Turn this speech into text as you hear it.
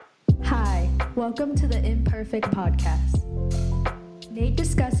Welcome to the Imperfect Podcast. Nate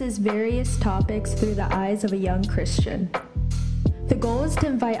discusses various topics through the eyes of a young Christian. The goal is to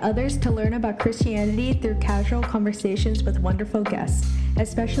invite others to learn about Christianity through casual conversations with wonderful guests,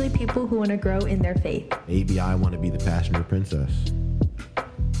 especially people who want to grow in their faith. Maybe I want to be the passenger princess.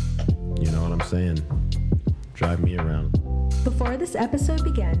 You know what I'm saying? Drive me around. Before this episode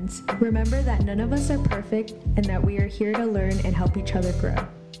begins, remember that none of us are perfect and that we are here to learn and help each other grow.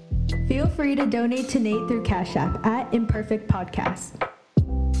 Feel free to donate to Nate through Cash App at Imperfect Podcast.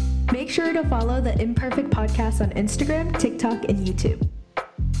 Make sure to follow the Imperfect Podcast on Instagram, TikTok, and YouTube.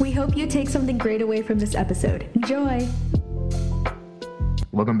 We hope you take something great away from this episode. Enjoy!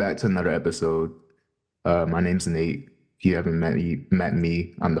 Welcome back to another episode. My name's Nate. If you haven't met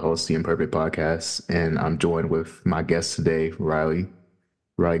me, I'm the host of the Imperfect Podcast, and I'm joined with my guest today, Reilly.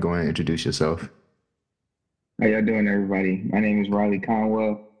 Reilly, go ahead and introduce yourself. How y'all doing, everybody? My name is Reilly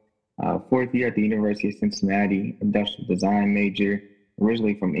Conwell. Fourth year at the University of Cincinnati, industrial design major,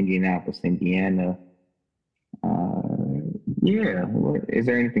 originally from Indianapolis, Indiana. Is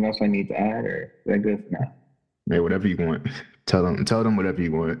there anything else I need to add, or is that good for now? Hey, whatever you want. Tell them whatever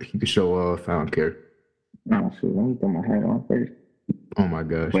you want. You can show off. I don't care. Oh, shoot. Let me throw my hat on first. Oh, my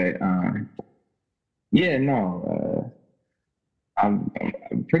gosh. But, I'm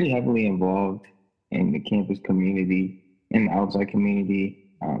pretty heavily involved in the campus community, in the outside community.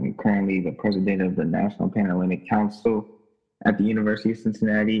 I'm currently the president of the National Pan-Atlantic Council at the University of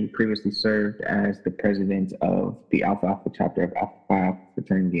Cincinnati. Previously served as the president of the Alpha Alpha chapter of Alpha Phi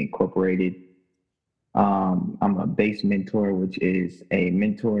Fraternity Incorporated. I'm a base mentor, which is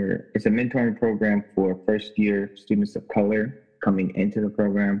it's a mentoring program for first-year students of color coming into the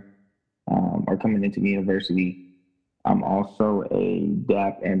program or coming into the university. I'm also a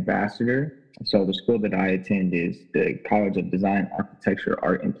DAP ambassador. So the school that I attend is the College of Design, Architecture,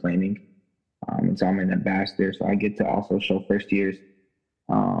 Art, and Planning. And so I'm an ambassador. So I get to also show first years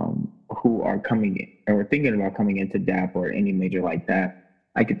who are coming in or thinking about coming into DAP or any major like that.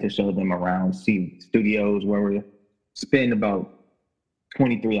 I get to show them around, see studios where we spend about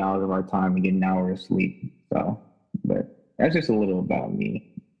 23 hours of our time and get an hour of sleep. So, but that's just a little about me.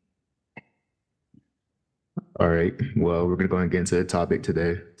 All right. Well, we're going to go and get into the topic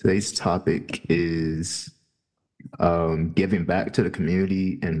today. Today's topic is giving back to the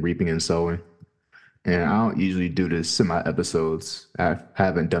community and reaping and sowing. And I don't usually do this in my episodes. I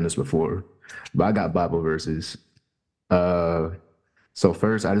haven't done this before, but I got Bible verses. So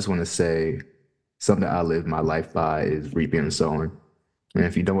first, I just want to say something I live my life by is reaping and sowing. And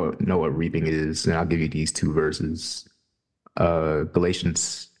if you don't know what reaping is, then I'll give you these two verses. I'll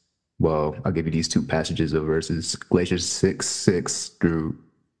give you these two passages of verses, Galatians 6:6 through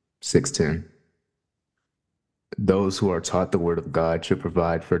 6:10. Those who are taught the word of God should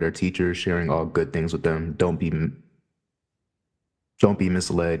provide for their teachers, sharing all good things with them. Don't be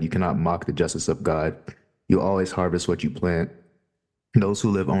misled. You cannot mock the justice of God. You always harvest what you plant. Those who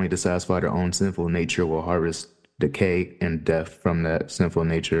live only to satisfy their own sinful nature will harvest decay and death from that sinful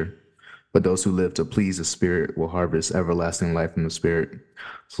nature. But those who live to please the Spirit will harvest everlasting life from the Spirit.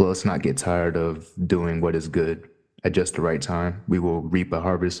 So let's not get tired of doing what is good. At just the right time, we will reap a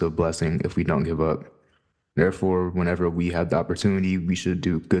harvest of blessing if we don't give up. Therefore, whenever we have the opportunity, we should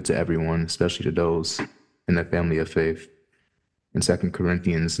do good to everyone, especially to those in the family of faith. In 2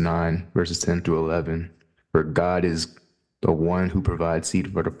 Corinthians 9, verses 10 through 11, for God is the one who provides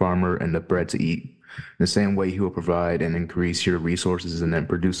seed for the farmer and the bread to eat. In the same way, he will provide and increase your resources and then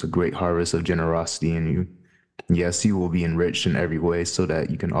produce a great harvest of generosity in you. Yes, you will be enriched in every way so that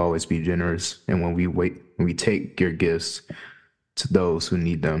you can always be generous. And when we take your gifts to those who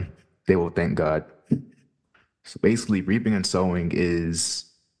need them, they will thank God. So basically, reaping and sowing is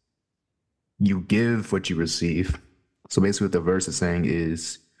you give what you receive. So basically what the verse is saying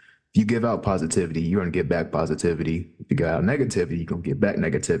is, if you give out positivity, you're going to get back positivity. If you give out negativity, you're going to get back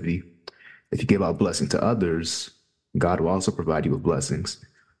negativity. If you give out blessing to others, God will also provide you with blessings.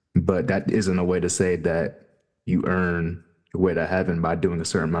 But that isn't a way to say that you earn your way to heaven by doing a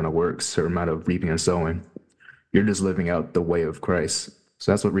certain amount of work, certain amount of reaping and sowing. You're just living out the way of Christ.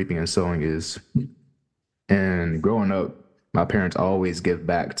 So that's what reaping and sowing is. And growing up, my parents always give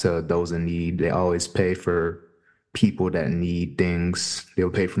back to those in need. They always pay for people that need things. They'll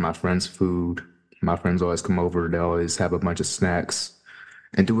pay for my friends' food. My friends always come over. They always have a bunch of snacks.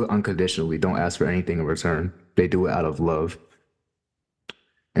 And do it unconditionally. Don't ask for anything in return. They do it out of love.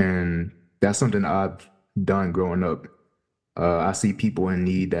 And that's something I've done growing up. I see people in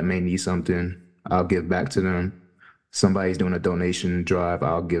need that may need something. I'll give back to them. Somebody's doing a donation drive.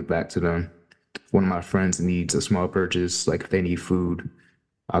 I'll give back to them. If one of my friends needs a small purchase, like if they need food,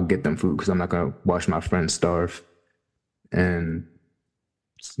 I'll get them food because I'm not gonna watch my friends starve. And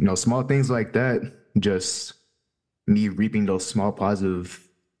small things like that, just me reaping those small positive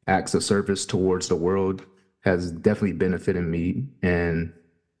acts of service towards the world has definitely benefited me. And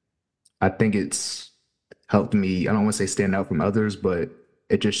I think it's helped me, I don't want to say stand out from others, but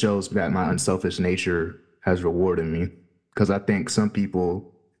it just shows that my unselfish nature has rewarded me. Because I think some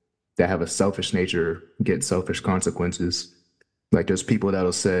people that have a selfish nature get selfish consequences. Like there's people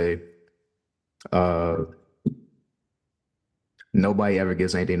that'll say, uh, nobody ever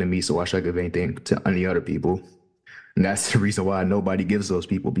gives anything to me, so why should I give anything to any other people? And that's the reason why nobody gives those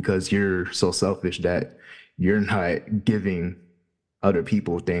people, because you're so selfish that you're not giving other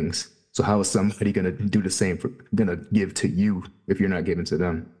people things. So how is somebody gonna do the same gonna give to you if you're not giving to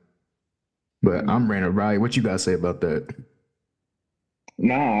them? But I'm Randall. Riley, what you guys say about that?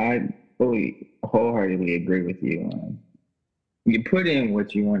 No, I fully, wholeheartedly agree with you. You put in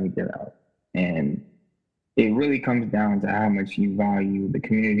what you want to get out, and it really comes down to how much you value the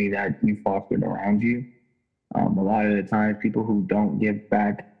community that you fostered around you. A lot of the times, people who don't give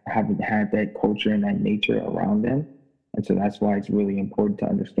back haven't had that culture and that nature around them. And so that's why it's really important to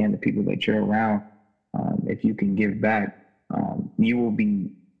understand the people that you're around. If you can give back, you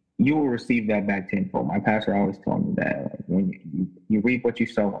will receive that back tenfold. My pastor always told me that, like, when you reap what you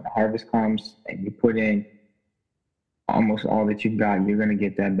sow, when the harvest comes and you put in almost all that you've got, you're going to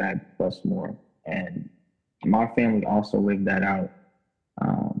get that back plus more. And my family also lived that out.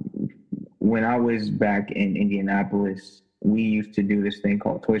 When I was back in Indianapolis, we used to do this thing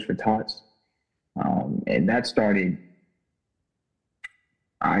called Toys for Tots. And that started,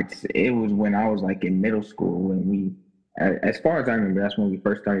 it was when I was like in middle school, when as far as I remember, that's when we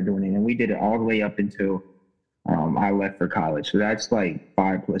first started doing it. And we did it all the way up until I left for college. So that's like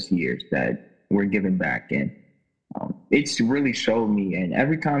 5+ years that we're giving back. And it's really showed me, and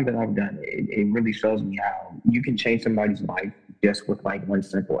every time that I've done it, it really shows me how you can change somebody's life just with like one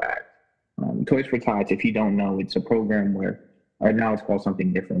simple act. Toys for Tots, if you don't know, it's a program where, or now it's called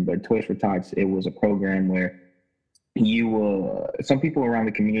something different, but Toys for Tots, it was a program where some people around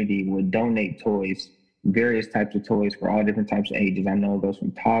the community would donate toys, various types of toys for all different types of ages. I know it goes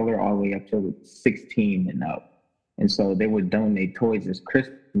from toddler all the way up to 16 and up. And so they would donate toys as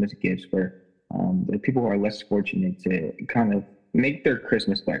Christmas gifts for the people who are less fortunate, to kind of make their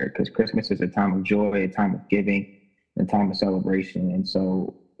Christmas better, because Christmas is a time of joy, a time of giving, a time of celebration. And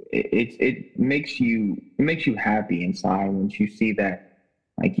so it makes you happy inside when you see that,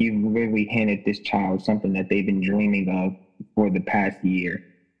 like, you really handed this child something that they've been dreaming of for the past year.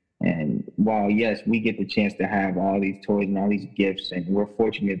 And while, yes, we get the chance to have all these toys and all these gifts, and we're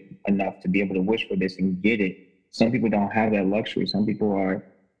fortunate enough to be able to wish for this and get it, some people don't have that luxury. Some people are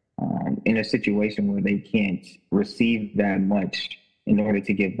in a situation where they can't receive that much in order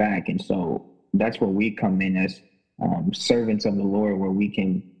to give back. And so that's where we come in as servants of the Lord, where we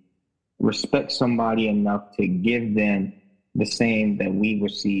can respect somebody enough to give them the same that we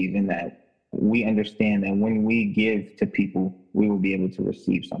receive, and that we understand that when we give to people, we will be able to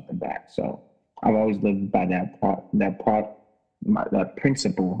receive something back. So I've always lived by that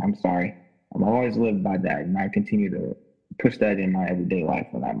principle. I'm sorry. I've always lived by that, and I continue to push that in my everyday life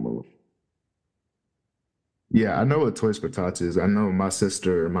when I move. Yeah, I know what Toys for Tots is. I know my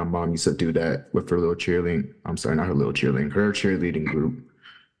sister and my mom used to do that with her little cheerleading. I'm sorry, not her little cheerleading, her cheerleading group.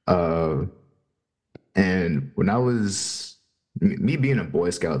 Uh, and when I was me being a Boy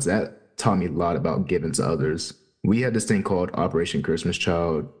Scouts, that taught me a lot about giving to others. We had this thing called Operation Christmas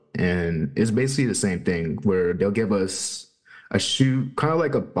Child, and it's basically the same thing where they'll give us a shoe, kind of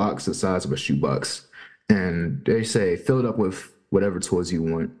like a box the size of a shoebox, and they say fill it up with whatever toys you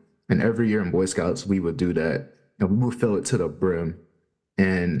want. And every year in Boy Scouts, we would do that, and we would fill it to the brim.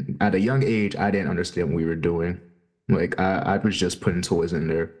 And at a young age, I didn't understand what we were doing. Like I was just putting toys in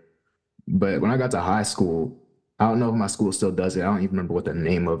there. But when I got to high school, I don't know if my school still does it. I don't even remember what the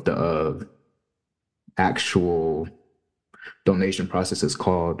name of the actual donation process is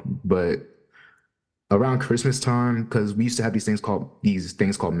called. But around Christmas time, because we used to have these things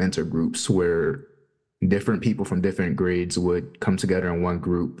called mentor groups, where different people from different grades would come together in one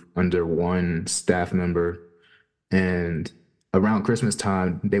group under one staff member. And around Christmas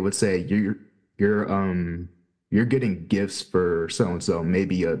time, they would say you're getting gifts for so and so,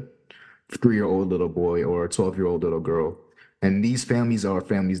 maybe a 3-year-old little boy or a 12-year-old little girl. And these families are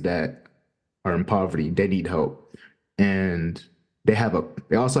families that are in poverty. They need help. And they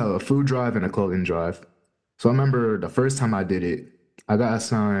also have a food drive and a clothing drive. So I remember the first time I did it, I got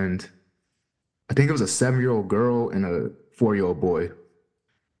assigned, I think it was a 7-year-old girl and a 4-year-old boy.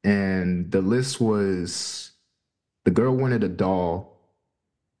 And the list was, the girl wanted a doll,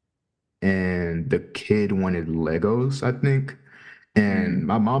 and the kid wanted Legos, I think. And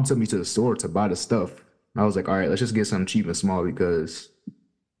my mom took me to the store to buy the stuff. I was like, all right, let's just get something cheap and small because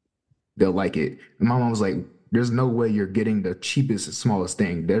they'll like it. And my mom was like, there's no way you're getting the cheapest, smallest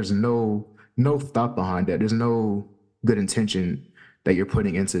thing. There's no thought behind that. There's no good intention that you're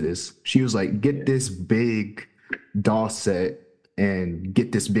putting into this. She was like, get this big doll set and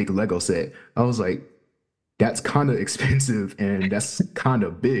get this big Lego set. I was like, that's kind of expensive and that's kind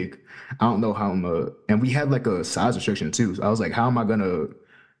of big. I don't know how and we had like a size restriction too. So I was like, how am I gonna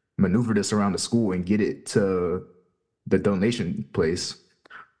maneuver this around the school and get it to the donation place?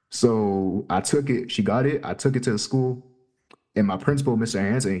 So I took it, she got it, I took it to the school, and my principal, Mr.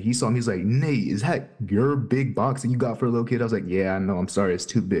 Hanson, he saw me, he's like, Nate, is that your big box that you got for a little kid? I was like, yeah, I know, I'm sorry, it's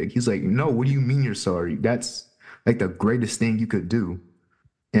too big. He's like, no, what do you mean you're sorry? That's like the greatest thing you could do.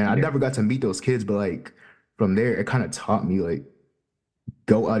 And I never got to meet those kids, but like from there, it kind of taught me like,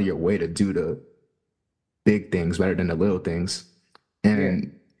 go out of your way to do the big things rather than the little things.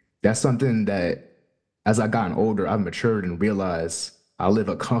 And that's something that as I gotten older, I've matured and realized I live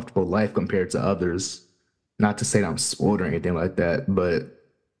a comfortable life compared to others. Not to say that I'm spoiled or anything like that, but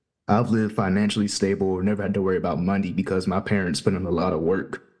I've lived financially stable, never had to worry about money because my parents put in a lot of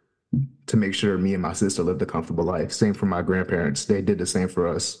work to make sure me and my sister lived a comfortable life. Same for my grandparents. They did the same for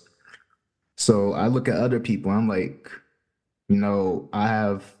us. So I look at other people, I'm like, I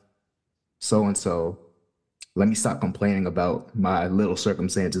have so and so. Let me stop complaining about my little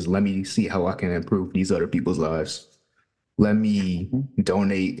circumstances. Let me see how I can improve these other people's lives. Let me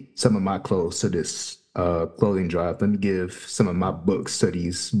donate some of my clothes to this clothing drive. Let me give some of my books to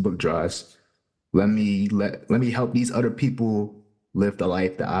these book drives. Let me help these other people live the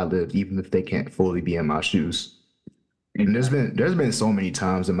life that I lived, even if they can't fully be in my shoes. And there's been so many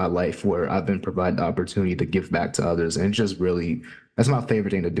times in my life where I've been provided the opportunity to give back to others, and just really that's my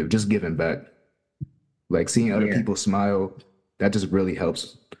favorite thing to do, just giving back. Like seeing other people smile, that just really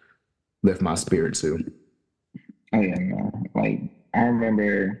helps lift my spirit too. Oh yeah, no. Like I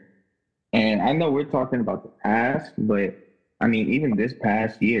remember, and I know we're talking about the past, but I mean, even this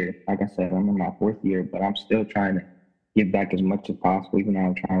past year, like I said, I'm in my 4th year, but I'm still trying to give back as much as possible. Even though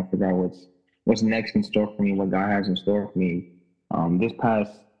I'm trying to figure out what's next in store for me, what God has in store for me. This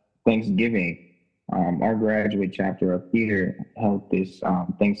past Thanksgiving, our graduate chapter up here held this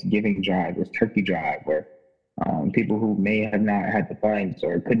Thanksgiving drive, this turkey drive, where people who may have not had the funds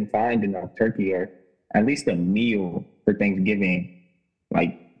or couldn't find enough turkey or at least a meal for Thanksgiving,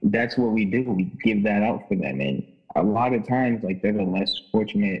 like that's what we do. We give that out for them. And a lot of times, like they're the less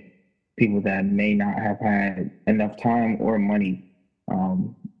fortunate people that may not have had enough time or money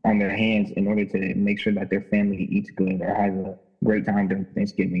on their hands in order to make sure that their family eats good or has a great time during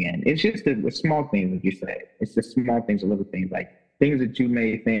Thanksgiving. And it's just the small things, like you said. It's the small things, the little things, like things that you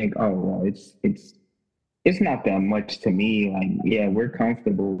may think, oh, well, it's not that much to me. Like, yeah, we're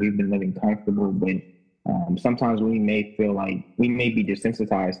comfortable. We've been living comfortable, but sometimes we may feel like we may be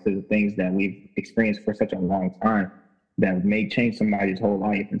desensitized to the things that we've experienced for such a long time that may change somebody's whole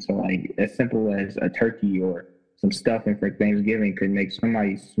life. And so, like, as simple as a turkey or some stuffing for Thanksgiving could make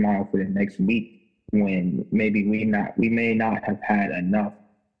somebody smile for the next week when maybe we may not have had enough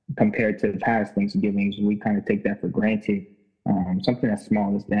compared to past Thanksgivings. We kind of take that for granted. Something as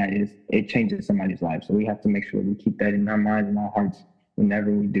small as that it changes somebody's life. So we have to make sure we keep that in our minds and our hearts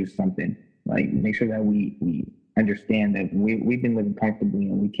whenever we do something. Like make sure that we understand that we've been living comfortably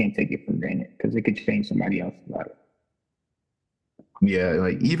and we can't take it for granted because it could change somebody else's life. Yeah,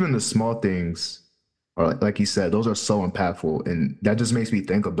 like even the small things are like you said, those are so impactful. And that just makes me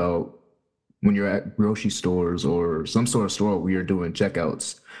think about when you're at grocery stores or some sort of store where you're doing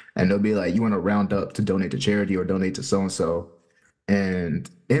checkouts and they'll be like, you want to round up to donate to charity or donate to so and so. And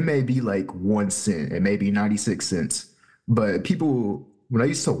it may be like 1 cent, it may be 96 cents. But people, when I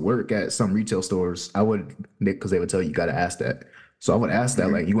used to work at some retail stores, I would, because they would tell you, you got to ask that. So I would ask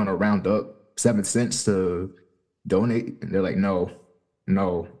that, like, you want to round up 7 cents to donate? And they're like, no.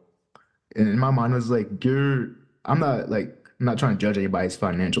 And in my mind, I was like, I'm not trying to judge anybody's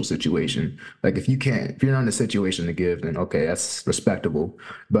financial situation. Like if you're not in a situation to give, then okay, that's respectable.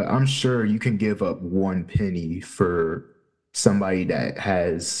 But I'm sure you can give up 1 penny for somebody that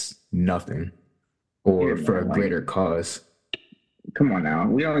has nothing or for a greater cause. Come on now.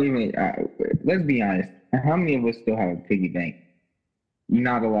 We don't even, let's be honest. How many of us still have a piggy bank?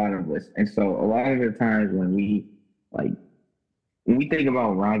 Not a lot of us. And so a lot of the times when we think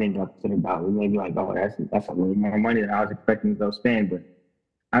about rounding up to the dollar, we may be like, oh, that's a little more money than I was expecting to go spend. But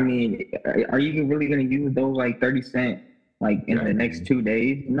I mean, are you really going to use those like 30 cents like in the next 2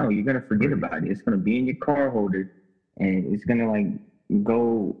 days? No, you're going to forget about it. It's going to be in your card holder and it's going to like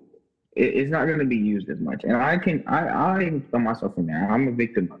go it's not going to be used as much. And I throw myself in there. I'm a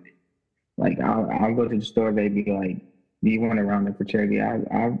victim of it. Like I'll go to the store. They be like, "Do you want to round up for charity?"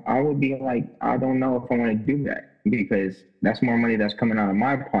 I would be like, I don't know if I want to do that because that's more money that's coming out of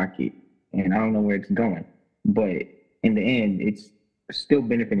my pocket, and I don't know where it's going. But in the end, it's still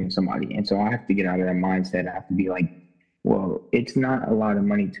benefiting somebody, and so I have to get out of that mindset. I have to be like, well, it's not a lot of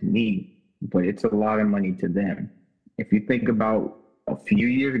money to me, but it's a lot of money to them. If you think about a few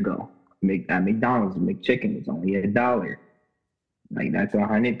years ago, at McDonald's, McChicken was only $1. Like that's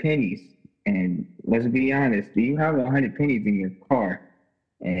 100 pennies. And let's be honest, do you have 100 pennies in your car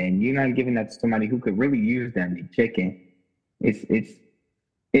and you're not giving that to somebody who could really use that McChicken?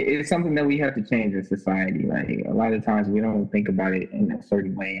 It's something that we have to change in society. Like a lot of times we don't think about it in a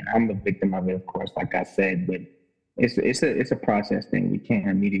certain way. And I'm the victim of it, of course, like I said, but it's a process thing. We can't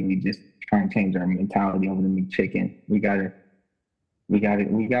immediately just try and change our mentality over the McChicken. We gotta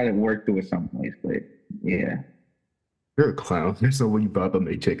work through it someplace. But yeah. You're a clown. So when you brought up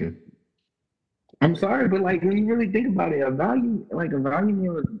McChicken. I'm sorry, but like when you really think about it, a value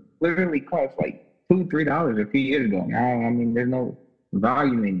meal literally cost like $2, $3 a few years ago. Now, I mean, there's no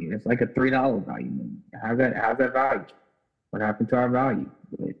value menu. It's like a $3 value menu. How's that value? What happened to our value?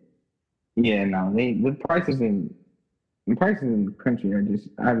 But yeah, no, the prices in the country are just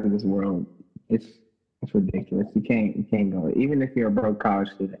out of this world. It's ridiculous. You can't go. Even if you're a broke college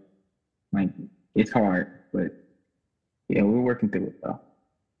student, like it's hard. But yeah, we're working through it though.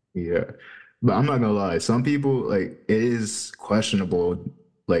 Yeah. But I'm not gonna lie, some people like it is questionable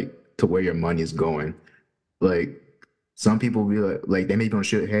like to where your money is going. Like some people be like they may be on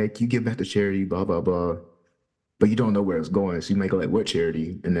shit, hey, can you give back to charity, blah blah blah. But you don't know where it's going. So you may go like, what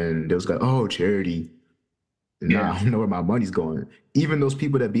charity? And then they'll go, oh, charity. Nah, Yeah. I don't know where my money's going. Even those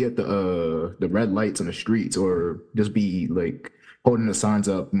people that be at the red lights on the streets or just be like holding the signs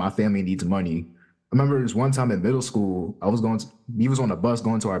up, my family needs money. I remember this one time in middle school, we was on a bus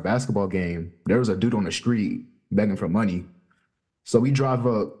going to our basketball game. There was a dude on the street begging for money. So we drive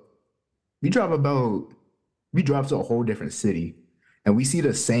about, we drive to a whole different city and we see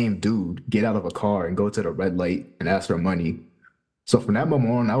the same dude get out of a car and go to the red light and ask for money. So from that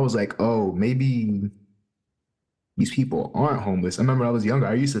moment on, I was like, oh, maybe these people aren't homeless. I remember I was younger.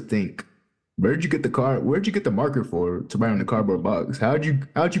 I used to think, where'd you get the marker for to write on the cardboard box? How'd you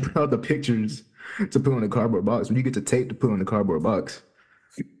print out the pictures to put on the cardboard box when you get the tape to put on the cardboard box?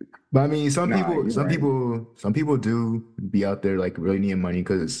 But I mean, Nah, you're right. some people do be out there like really needing money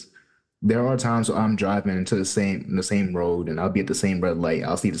because there are times where I'm driving into the same road and I'll be at the same red light.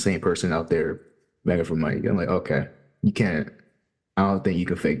 I'll see the same person out there begging for money. I'm like, okay, you can't. I don't think you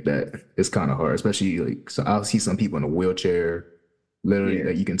can fake that. It's kind of hard, especially like so. I'll see some people in a wheelchair, literally Yeah.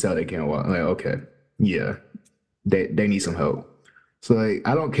 that you can tell they can't walk. I'm like, okay, yeah, they need some help. So like,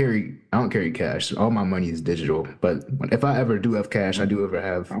 I don't carry cash. All my money is digital. But if I ever do have cash, I do ever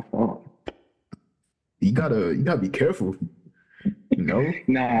have. My fault. You gotta be careful, you know.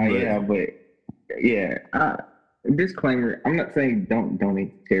 Nah, But yeah, but yeah. Disclaimer: I'm not saying don't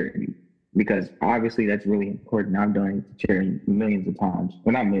donate to charity because obviously that's really important. I've donated to charity millions of times.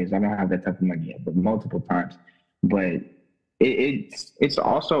 Well, not millions. I don't have that type of money yet, but multiple times. But it's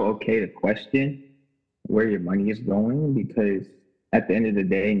also okay to question where your money is going because at the end of the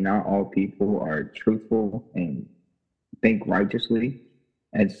day, not all people are truthful and think righteously.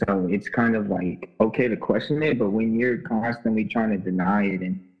 And so it's kind of like okay to question it, but when you're constantly trying to deny it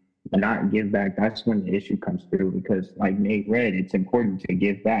and not give back, that's when the issue comes through. Because, like Nate read, it's important to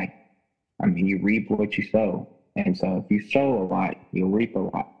give back. I mean, you reap what you sow. And so if you sow a lot, you'll reap a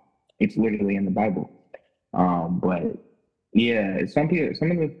lot. It's literally in the Bible. But yeah, some of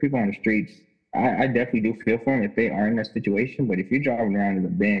the people on the streets, I definitely do feel for them if they are in that situation. But if you're driving around in the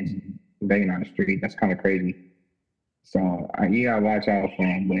Benz begging on the street, that's kind of crazy. So you gotta watch out for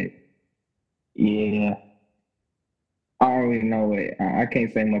them. But yeah, I don't really know it. I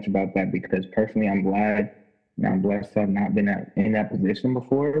can't say much about that because personally, I'm glad and I'm blessed to have not been in that position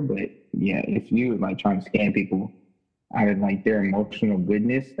before. But yeah, if you like trying to scam people out of like their emotional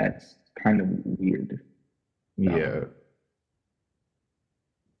goodness, that's kind of weird. So yeah,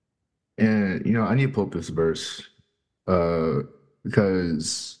 and you know, I need to pull up this verse, uh,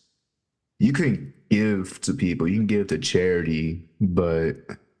 because you can give to people, you can give to charity, but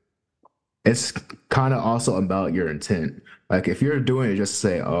it's kind of also about your intent. Like if you're doing it just to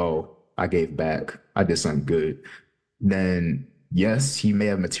say, "Oh, I gave back, I did something good," then yes, yeah, you may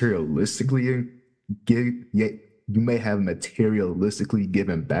have materialistically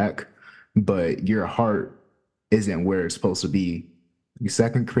given back, but your heart isn't where it's supposed to be.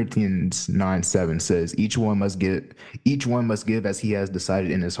 Second Corinthians 9:7 says, each one must give as he has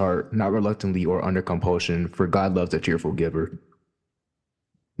decided in his heart, not reluctantly or under compulsion, for God loves a cheerful giver.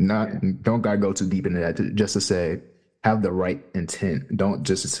 Don't gotta go too deep into that just to say have the right intent. Don't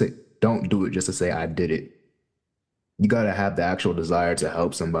do it just to say I did it. You gotta have the actual desire to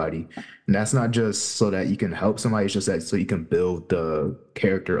help somebody. And that's not just so that you can help somebody, it's just that so you can build the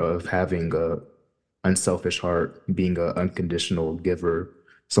character of having a unselfish heart, being an unconditional giver,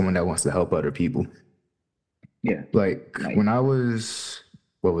 someone that wants to help other people. Yeah. Like when I was,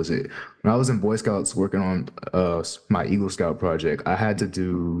 what was it? When I was in Boy Scouts working on my Eagle Scout project, I had to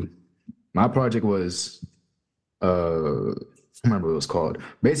do, my project was, I don't remember what it was called.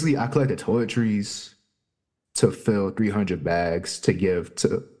 Basically, I collected toiletries to fill 300 bags to give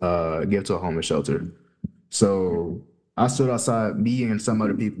to a homeless shelter. So I stood outside, me and some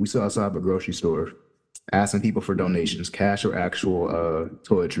other people, we stood outside of a grocery store, asking people for donations, cash or actual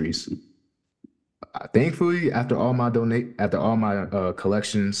toiletries. Thankfully, after all my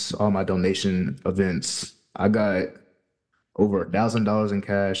collections, all my donation events, I got over $1,000 in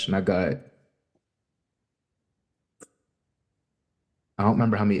cash, and I don't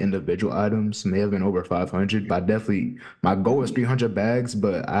remember how many individual items, may have been over 500, but my goal was 300 bags,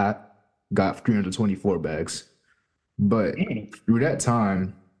 but I got 324 bags. But through that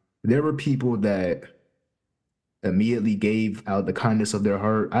time, there were people that immediately gave out the kindness of their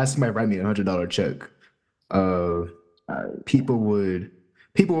heart. I had somebody write me $100 check. Uh, people would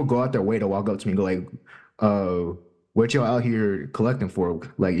go out their way to walk up to me and go like, what y'all out here collecting for?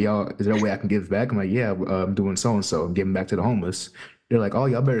 Like, y'all, is there a way I can give back? I'm like, yeah, I'm doing so and so. I'm giving back to the homeless. They're like, oh,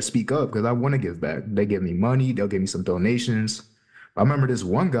 y'all better speak up because I want to give back. They give me money. They'll give me some donations. I remember this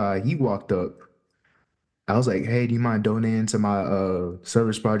one guy, he walked up. I was like, hey, do you mind donating to my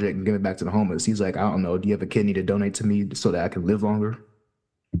service project and give it back to the homeless? He's like, I don't know. Do you have a kidney to donate to me so that I can live longer?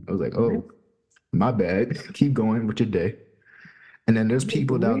 I was like, oh, my bad. Keep going with your day. And then there's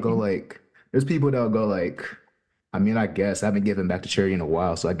people that'll go like, I mean, I guess I haven't given back to charity in a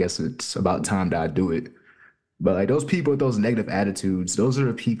while, so I guess it's about time that I do it. But like those people with those negative attitudes, those are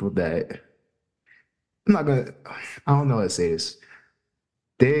the people that I don't know how to say this.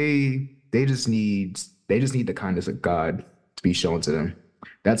 They just need the kindness of God to be shown to them.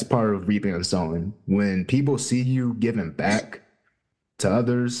 That's part of reaping and sowing. When people see you giving back to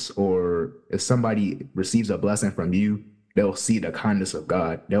others, or if somebody receives a blessing from you, they'll see the kindness of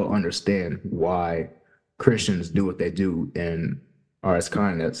God. They'll understand why Christians do what they do and are as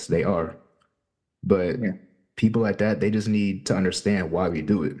kind as they are. But people like that, they just need to understand why we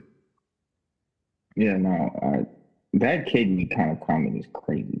do it. Yeah, no, that kidney kind of comment is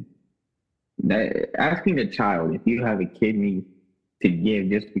crazy. That asking a child if you have a kidney to give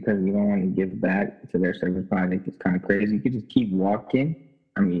just because you don't want to give back to their service project is kind of crazy. You could just keep walking.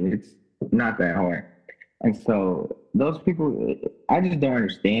 I mean, it's not that hard. And so those people, I just don't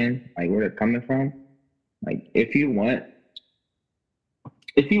understand like where they're coming from. Like if you want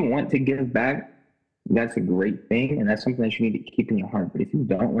to give back, that's a great thing, and that's something that you need to keep in your heart. But if you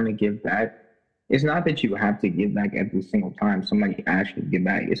don't want to give back, it's not that you have to give back every single time somebody asks you to give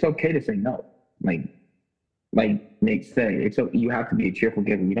back. It's okay to say no. Like Nate said, you have to be a cheerful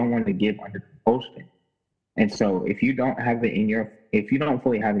giver. You don't want to give under compulsion. And so if you don't fully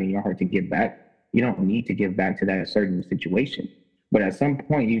have it in your heart to give back, you don't need to give back to that certain situation. But at some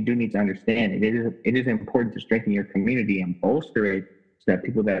point, you do need to understand it is important to strengthen your community and bolster it so that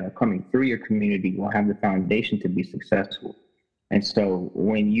people that are coming through your community will have the foundation to be successful. And so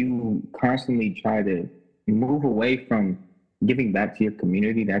when you constantly try to move away from giving back to your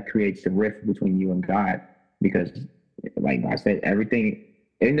community, that creates a rift between you and God. Because like I said, everything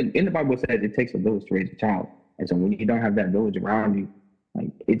in the Bible says it takes a village to raise a child. And so when you don't have that village around you,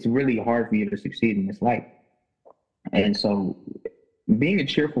 like it's really hard for you to succeed in this life. And so being a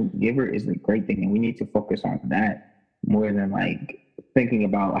cheerful giver is a great thing, and we need to focus on that more than like thinking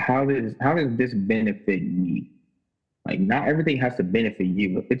about how does this benefit me. Like not everything has to benefit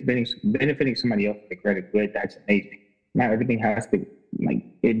you. If it's benefiting somebody else for the greater good, that's amazing. Not everything has to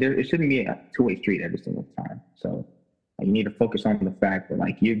it shouldn't be a two-way street every single time. So like, you need to focus on the fact that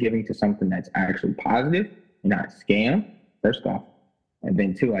like you're giving to something that's actually positive and not a scam, first off. And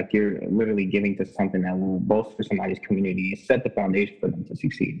then two, like you're literally giving to something that will bolster somebody's community and set the foundation for them to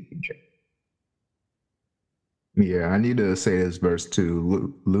succeed in the future. Yeah, I need to say this verse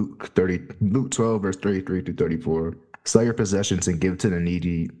too. Luke 12, verse 33 to 34. Sell your possessions and give to the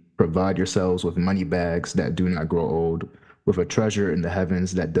needy. Provide yourselves with money bags that do not grow old, with a treasure in the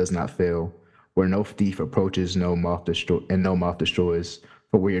heavens that does not fail, where no thief approaches, no moth destroys.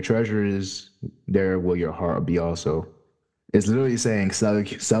 For where your treasure is, there will your heart be also. It's literally saying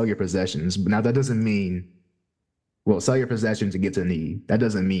sell your possessions. But now that doesn't mean, well, sell your possessions and get to need. That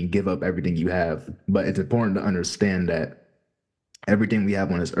doesn't mean give up everything you have. But it's important to understand that everything we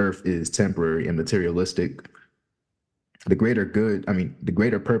have on this earth is temporary and materialistic. The greater good, I mean, the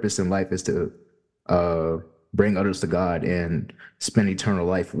greater purpose in life is to uh, bring others to God and spend eternal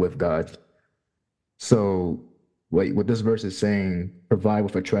life with God. So, what this verse is saying, provide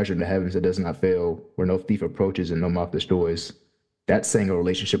with a treasure in the heavens that does not fail, where no thief approaches and no moth destroys. That's saying a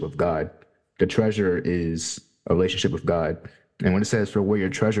relationship with God. The treasure is a relationship with God. And when it says, for where your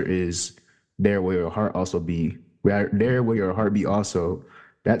treasure is, there will your heart also be. There will your heart be also.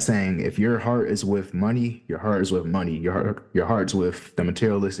 That's saying if your heart is with money, your heart is with money. Your heart's with the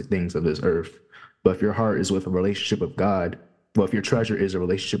materialistic things of this earth. But if your heart is with a relationship with God, well, if your treasure is a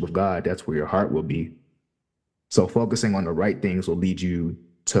relationship with God, that's where your heart will be. So focusing on the right things will lead you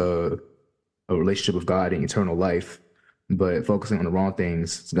to a relationship with God and eternal life. But focusing on the wrong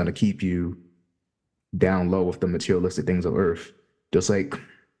things is going to keep you down low with the materialistic things of earth. Just like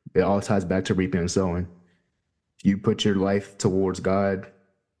it all ties back to reaping and sowing. If you put your life towards God,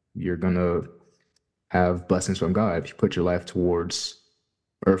 you're going to have blessings from God. If you put your life towards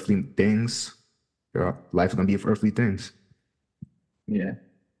earthly things, your life is going to be of earthly things. Yeah.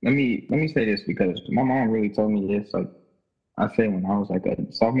 Let me say this because my mom really told me this. Like I said, when I was like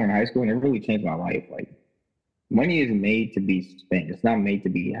a sophomore in high school, and it really changed my life. Like money is made to be spent. It's not made to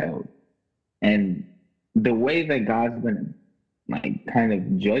be held. And the way that God's gonna like kind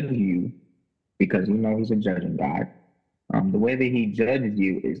of judge you, because you know He's a judging God. The way that He judges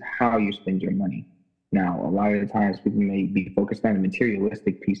you is how you spend your money. Now, a lot of the times people may be focused on the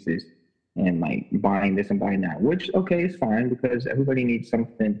materialistic pieces and like buying this and buying that, which okay is fine because everybody needs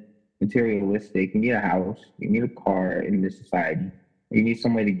something materialistic. You need a house, you need a car in this society, you need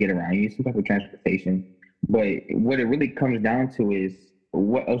some way to get around, you need some type of transportation. But what it really comes down to is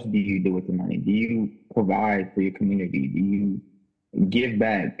what else do you do with the money? Do you provide for your community? Do you give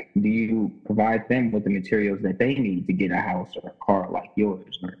back? Do you provide them with the materials that they need to get a house or a car like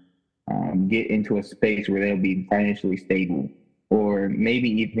yours, or get into a space where they'll be financially stable, or maybe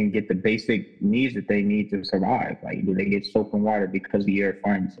even get the basic needs that they need to survive? Like, do they get soap and water because of your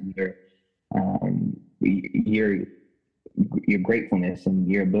funds and your your gratefulness and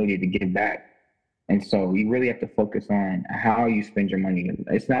your ability to give back? And so you really have to focus on how you spend your money.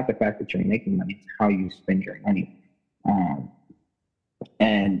 It's not the fact that you're making money; it's how you spend your money. Um,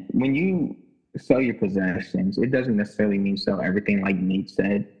 and when you sell your possessions, it doesn't necessarily mean sell everything like Nate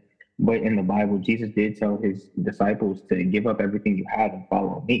said. But in the Bible, Jesus did tell his disciples to give up everything you have and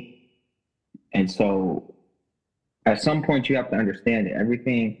follow me. And so at some point, you have to understand that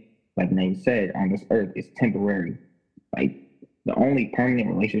everything, like Nate said, on this earth is temporary. Like the only permanent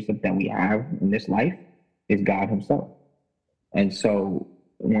relationship that we have in this life is God Himself. And so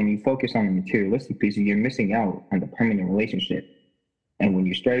when you focus on the materialistic pieces, you're missing out on the permanent relationship. And when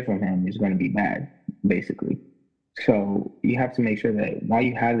you stray from Him, it's going to be bad, basically. So you have to make sure that while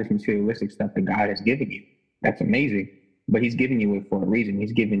you have this materialistic stuff that God has given you, that's amazing, but He's giving you it for a reason.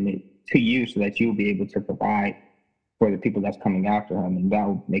 He's giving it to you so that you'll be able to provide for the people that's coming after Him, and that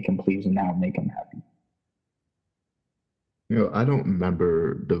will make Him pleased and that will make Him happy. I don't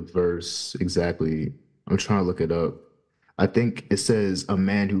remember the verse exactly. I'm trying to look it up. I think it says a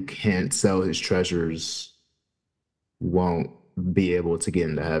man who can't sell his treasures won't be able to get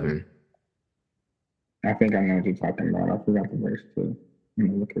into heaven. I think I know what you're talking about. I forgot the verse too. I'm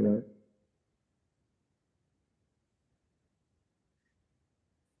gonna look it up.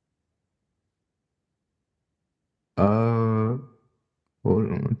 Uh,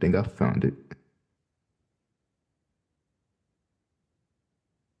 Hold on. I think I found it.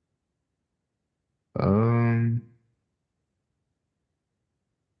 Um,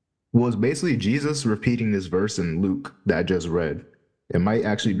 well, it's basically Jesus repeating this verse in Luke that I just read. It might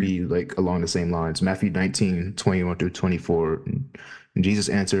actually be like along the same lines. Matthew 19:21 through 24. And Jesus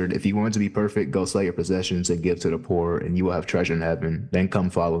answered, if you want to be perfect, go sell your possessions and give to the poor, and you will have treasure in heaven. Then come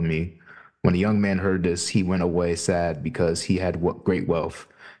follow me. When the young man heard this, he went away sad because he had great wealth.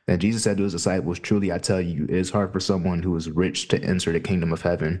 Then Jesus said to his disciples, truly I tell you, it is hard for someone who is rich to enter the kingdom of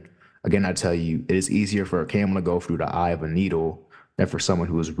heaven. Again, I tell you, it is easier for a camel to go through the eye of a needle than for someone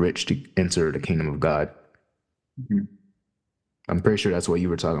who is rich to enter the kingdom of God. Mm-hmm. I'm pretty sure that's what you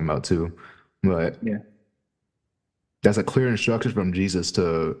were talking about too. But Yeah. that's a clear instruction from Jesus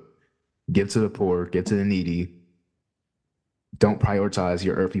to give to the poor, give to the needy. Don't prioritize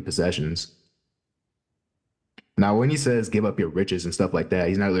your earthly possessions. Now, when he says give up your riches and stuff like that,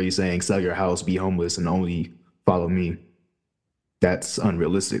 he's not really saying sell your house, be homeless, and only follow me. That's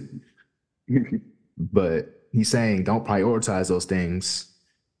unrealistic. But he's saying don't prioritize those things.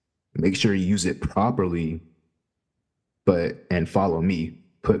 Make sure you use it properly, and follow me.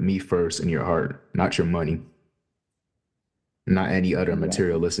 Put me first in your heart, not your money, not any other Exactly.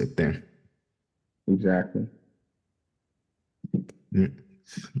 materialistic thing. Exactly. You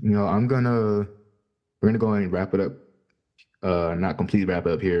know, we're gonna go and wrap it up. Not completely wrap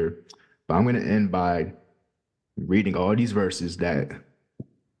it up here, but I'm gonna end by reading all these verses that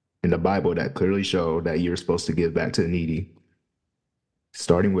in the Bible that clearly show that you're supposed to give back to the needy.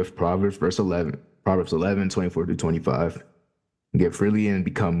 Starting with Proverbs 11, 24 through 25. Give freely and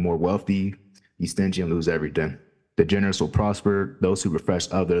become more wealthy. Be stingy and lose everything. The generous will prosper. Those who refresh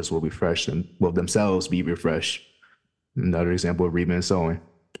others will refresh them, will themselves be refreshed. Another example of reaping and sowing.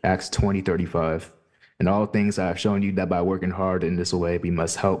 Acts 20:35. In all things I have shown you that by working hard in this way, we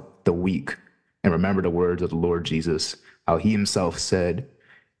must help the weak and remember the words of the Lord Jesus, how he himself said,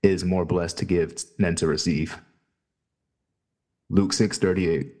 it is more blessed to give than to receive. Luke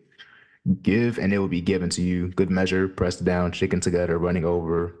 6:38. Give and it will be given to you. Good measure, pressed down, shaken together, running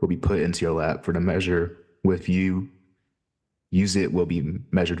over, will be put into your lap. For the measure with you use it will be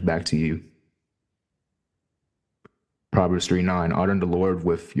measured back to you. Proverbs 3:9. Honor the Lord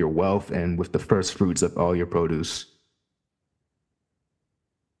with your wealth and with the first fruits of all your produce.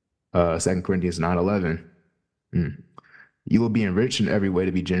 2 Corinthians 9:11. You will be enriched in every way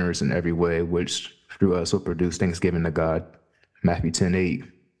to be generous in every way, which through us will produce thanksgiving to God. Matthew 10:8.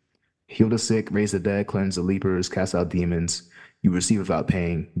 Heal the sick, raise the dead, cleanse the lepers, cast out demons. You receive without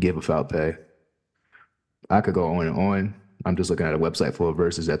paying, give without pay. I could go on and on. I'm just looking at a website full of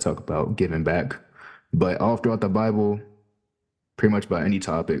verses that talk about giving back. But all throughout the Bible, pretty much about any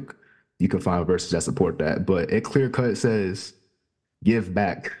topic, you can find verses that support that. But it clear cut says, give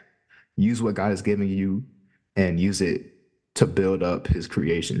back. Use what God has given you and use it to build up his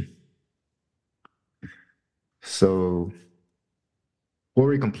creation. So before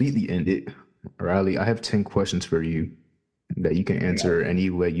we completely end it, Reilly, I have 10 questions for you that you can answer any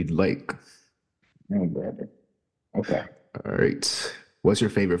way you'd like. Oh, brother. Okay. All right. What's your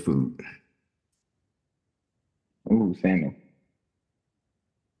favorite food? Ooh, salmon.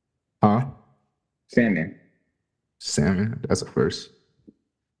 Huh? Salmon. Salmon? That's a first.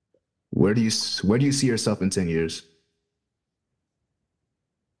 Where do you see yourself in 10 years?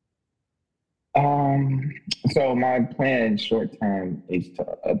 So my plan short term is to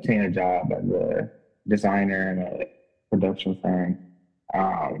obtain a job as a designer in a production firm.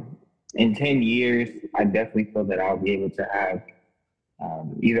 In 10 years, I definitely feel that I'll be able to have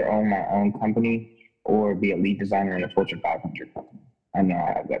either own my own company or be a lead designer in a Fortune 500 company. I know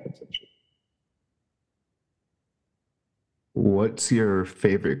I have that potential. What's your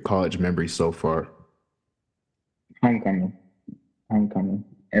favorite college memory so far? Homecoming.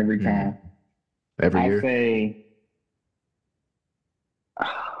 Every time. Every year? I'll say,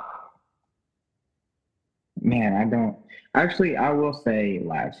 man, I don't. Actually, I will say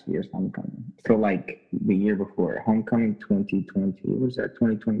last year's homecoming. So, like the year before, homecoming 2020. What was that,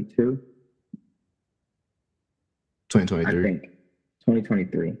 2022? 2023. I think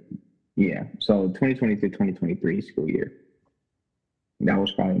 2023. Yeah. So 2022, 2023 school year. That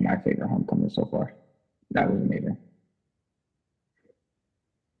was probably my favorite homecoming so far. That was amazing.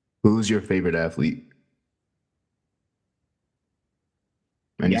 Who's your favorite athlete?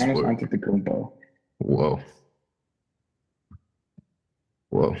 Any Giannis sport? Antetokounmpo. Whoa.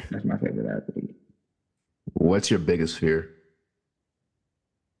 That's my favorite athlete. What's your biggest fear?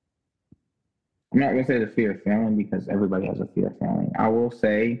 I'm not gonna say the fear of failing because everybody has a fear of failing. I will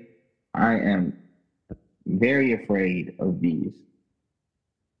say I am very afraid of bees.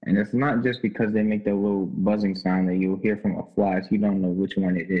 And it's not just because they make that little buzzing sound that you'll hear from a fly, so you don't know which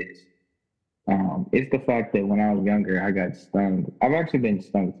one it is. It's the fact that when I was younger, I got stung. I've actually been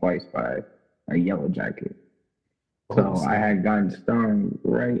stung twice by a yellow jacket. So I had gotten stung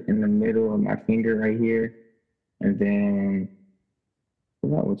right in the middle of my finger right here. And then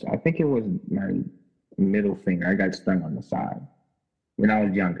I think it was my middle finger. I got stung on the side when I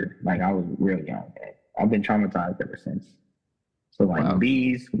was younger. Like I was real young. I've been traumatized ever since. So like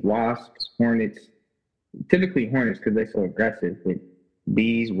bees, wasps, hornets, typically hornets because they're so aggressive, but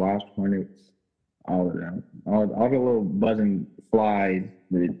bees, wasps, hornets, all of them. All the little buzzing flies,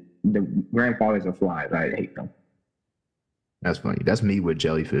 the grandfathers of flies, I hate them. That's funny. That's me with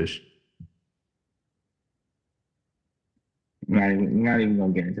jellyfish. I'm not even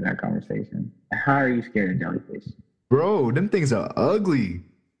gonna get into that conversation. How are you scared of jellyfish? Bro, them things are ugly.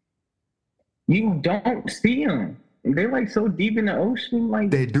 You don't see them. They're like so deep in the ocean.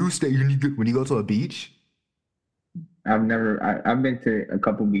 Like they do stay when you go to a beach. I've been to a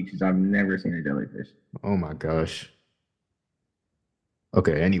couple beaches. I've never seen a jellyfish. Oh my gosh.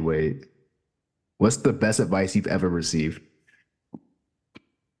 Okay, anyway, what's the best advice you've ever received?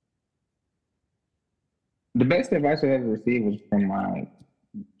 The best advice I ever received was from my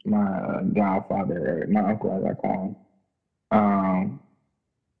godfather, or my uncle, as I call him.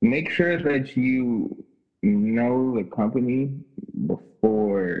 Make sure that you know the company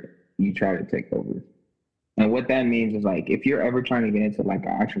before you try to take over. And what that means is, like, if you're ever trying to get into like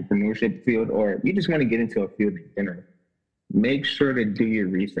an entrepreneurship field, or you just want to get into a field in general, make sure to do your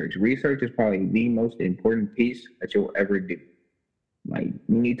research. Research is probably the most important piece that you'll ever do. Like,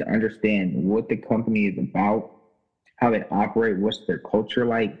 you need to understand what the company is about, how they operate, what's their culture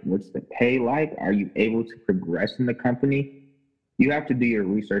like, what's the pay like, are you able to progress in the company? You have to do your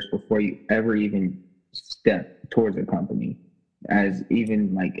research before you ever even step towards a company, as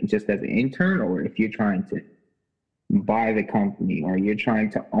even like just as an intern, or if you're trying to buy the company, or you're trying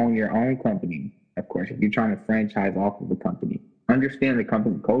to own your own company. Of course, if you're trying to franchise off of the company, understand the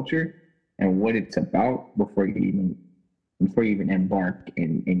company culture and what it's about before you even embark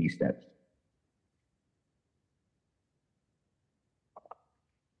in any steps.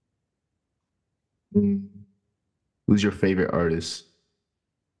 Who's your favorite artist?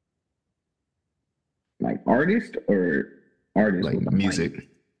 Like artist, or artist Like with a mic? music?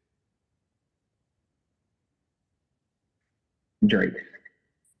 Drake,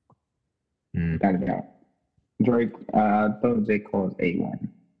 Mm. without a doubt. Drake, I thought J. Cole's A1.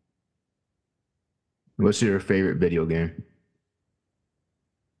 What's your favorite video game?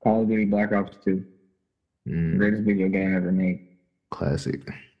 Call of Duty Black Ops 2, Mm. greatest video game ever made. Classic.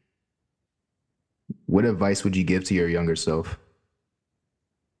 What advice would you give to your younger self?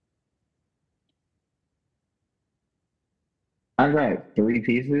 I got three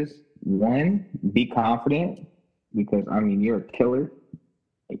pieces. One, be confident, because I mean you're a killer.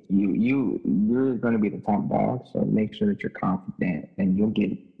 Like, you're going to be the top dog. So make sure that you're confident, and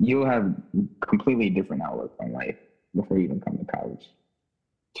you'll have completely different outlook on life before you even come to college.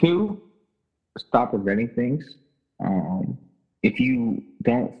 Two, stop regretting things. Um, if you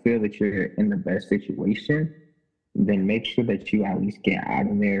don't feel that you're in the best situation, then make sure that you at least get out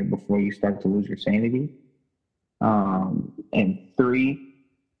of there before you start to lose your sanity. And three,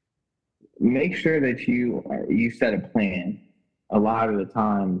 make sure that you set a plan. A lot of the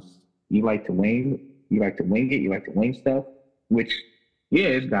times you like to wing it, you like to wing stuff, which, yeah,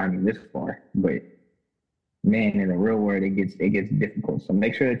 it's gotten me this far, but man, in the real world, it gets difficult. So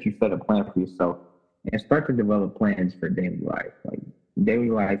make sure that you set a plan for yourself and start to develop plans for daily life. Like, daily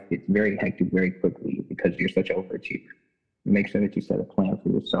life gets very hectic very quickly because you're such an overachiever. Make sure that you set a plan for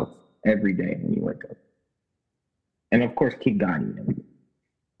yourself every day when you wake up, and of course, keep God in it.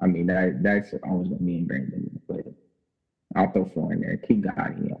 I mean, that's always gonna be ingrained in me, but I'll throw four in there. Keep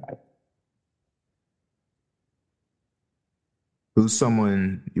God in your life. Who's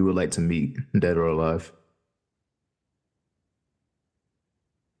someone you would like to meet, dead or alive?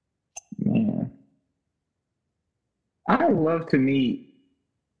 Man, I love to meet.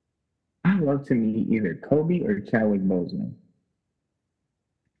 I love to meet either Kobe or Chadwick Boseman.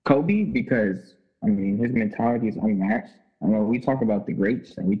 Kobe, because I mean his mentality is unmatched. I know we talk about the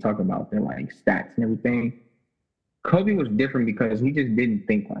greats and we talk about their like stats and everything. Kobe was different because he just didn't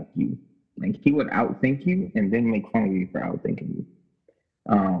think like you. Like, he would outthink you and then make fun of you for outthinking you.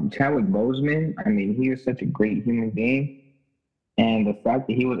 Chadwick Boseman, I mean, he was such a great human being, and the fact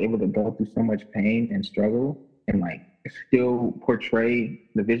that he was able to go through so much pain and struggle and like still portray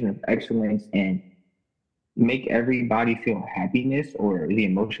the vision of excellence and make everybody feel happiness or the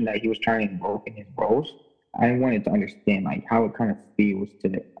emotion that he was trying to invoke in his roles. I wanted to understand like how it kind of feels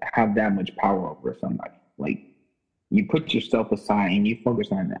to have that much power over somebody. Like, you put yourself aside and you focus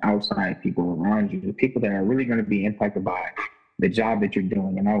on the outside people around you, the people that are really going to be impacted by the job that you're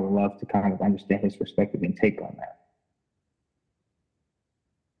doing. And I would love to kind of understand his perspective and take on that.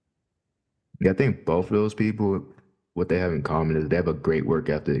 Yeah, I think both of those people, what they have in common is they have a great work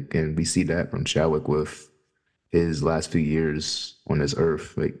ethic, and we see that from Chadwick with his last few years on this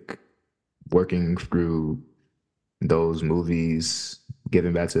earth, like working through those movies,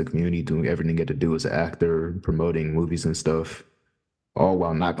 giving back to the community, doing everything he had to do as an actor, promoting movies and stuff, all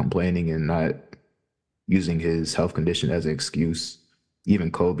while not complaining and not using his health condition as an excuse.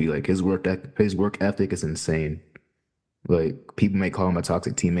 Even Kobe, like his work ethic is insane. Like, people may call him a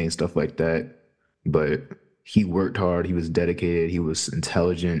toxic teammate and stuff like that, but he worked hard, he was dedicated, he was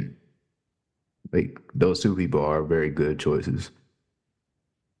intelligent. Like, those two people are very good choices.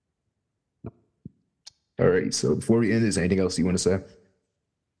 All right, so before we end, is there anything else you want to say?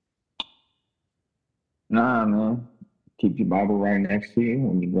 Nah, man. Keep your Bible right next to you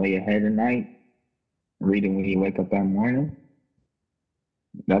when you lay your head at night. Read it when you wake up that morning.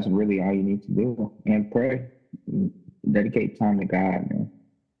 That's really all you need to do. And pray. Dedicate time to God, man.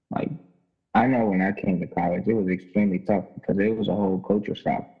 Like, I know when I came to college, it was extremely tough because it was a whole culture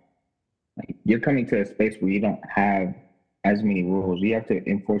shock. Like, you're coming to a space where you don't have as many rules. You have to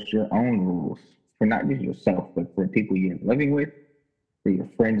enforce your own rules for not just yourself, but for people you're living with, for your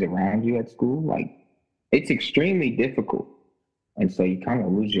friends around you at school. Like, it's extremely difficult. And so you kind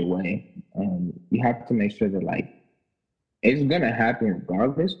of lose your way. And you have to make sure that, like, it's going to happen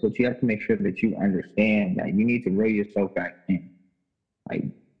regardless, but you have to make sure that you understand that you need to reel yourself back in. Like,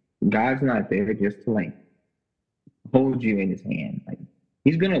 God's not there just to, like, hold you in his hand. Like,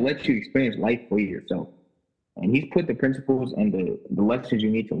 he's going to let you experience life for yourself. And he's put the principles and the lessons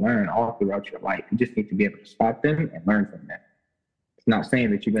you need to learn all throughout your life. You just need to be able to spot them and learn from them. It's not saying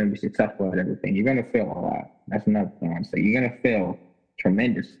that you're going to be successful at everything. You're going to fail a lot. That's another thing I'm saying. You're going to fail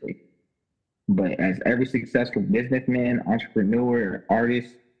tremendously. But as every successful businessman, entrepreneur,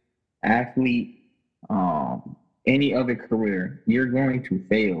 artist, athlete, any other career, you're going to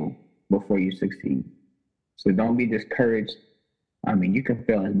fail before you succeed. So don't be discouraged. I mean, you can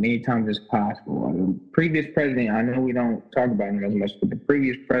fail as many times as possible. The previous president, I know we don't talk about him as much, but the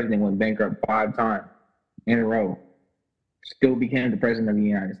previous president went bankrupt 5 times in a row, still became the president of the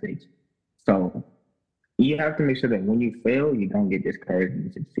United States. So you have to make sure that when you fail, you don't get discouraged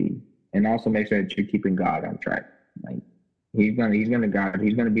and succeed. And also make sure that you're keeping God on track. Like, he's gonna guide.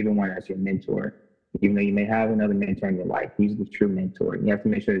 He's gonna be the one that's your mentor. Even though you may have another mentor in your life, he's the true mentor. You have to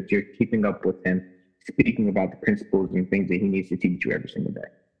make sure that you're keeping up with him, speaking about the principles and things that he needs to teach you every single day.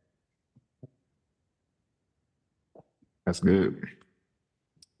 That's good.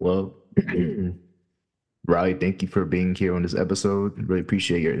 Well, Reilly, thank you for being here on this episode. Really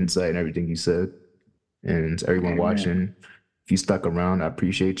appreciate your insight and everything you said. And to everyone watching, if you stuck around, I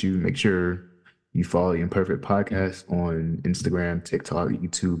appreciate you. Make sure you follow the Imperfect Podcast on Instagram, TikTok,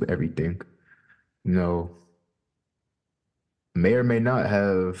 YouTube, everything. You know, may or may not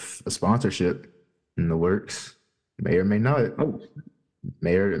have a sponsorship in the works. May or may not.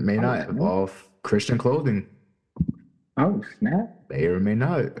 May or may not involve Christian clothing. Oh, snap. May or may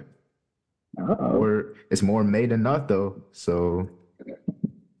not. Or it's more may than not, though. So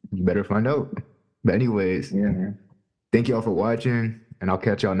you better find out. But anyways, yeah, man. Thank y'all for watching, and I'll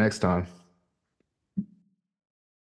catch y'all next time.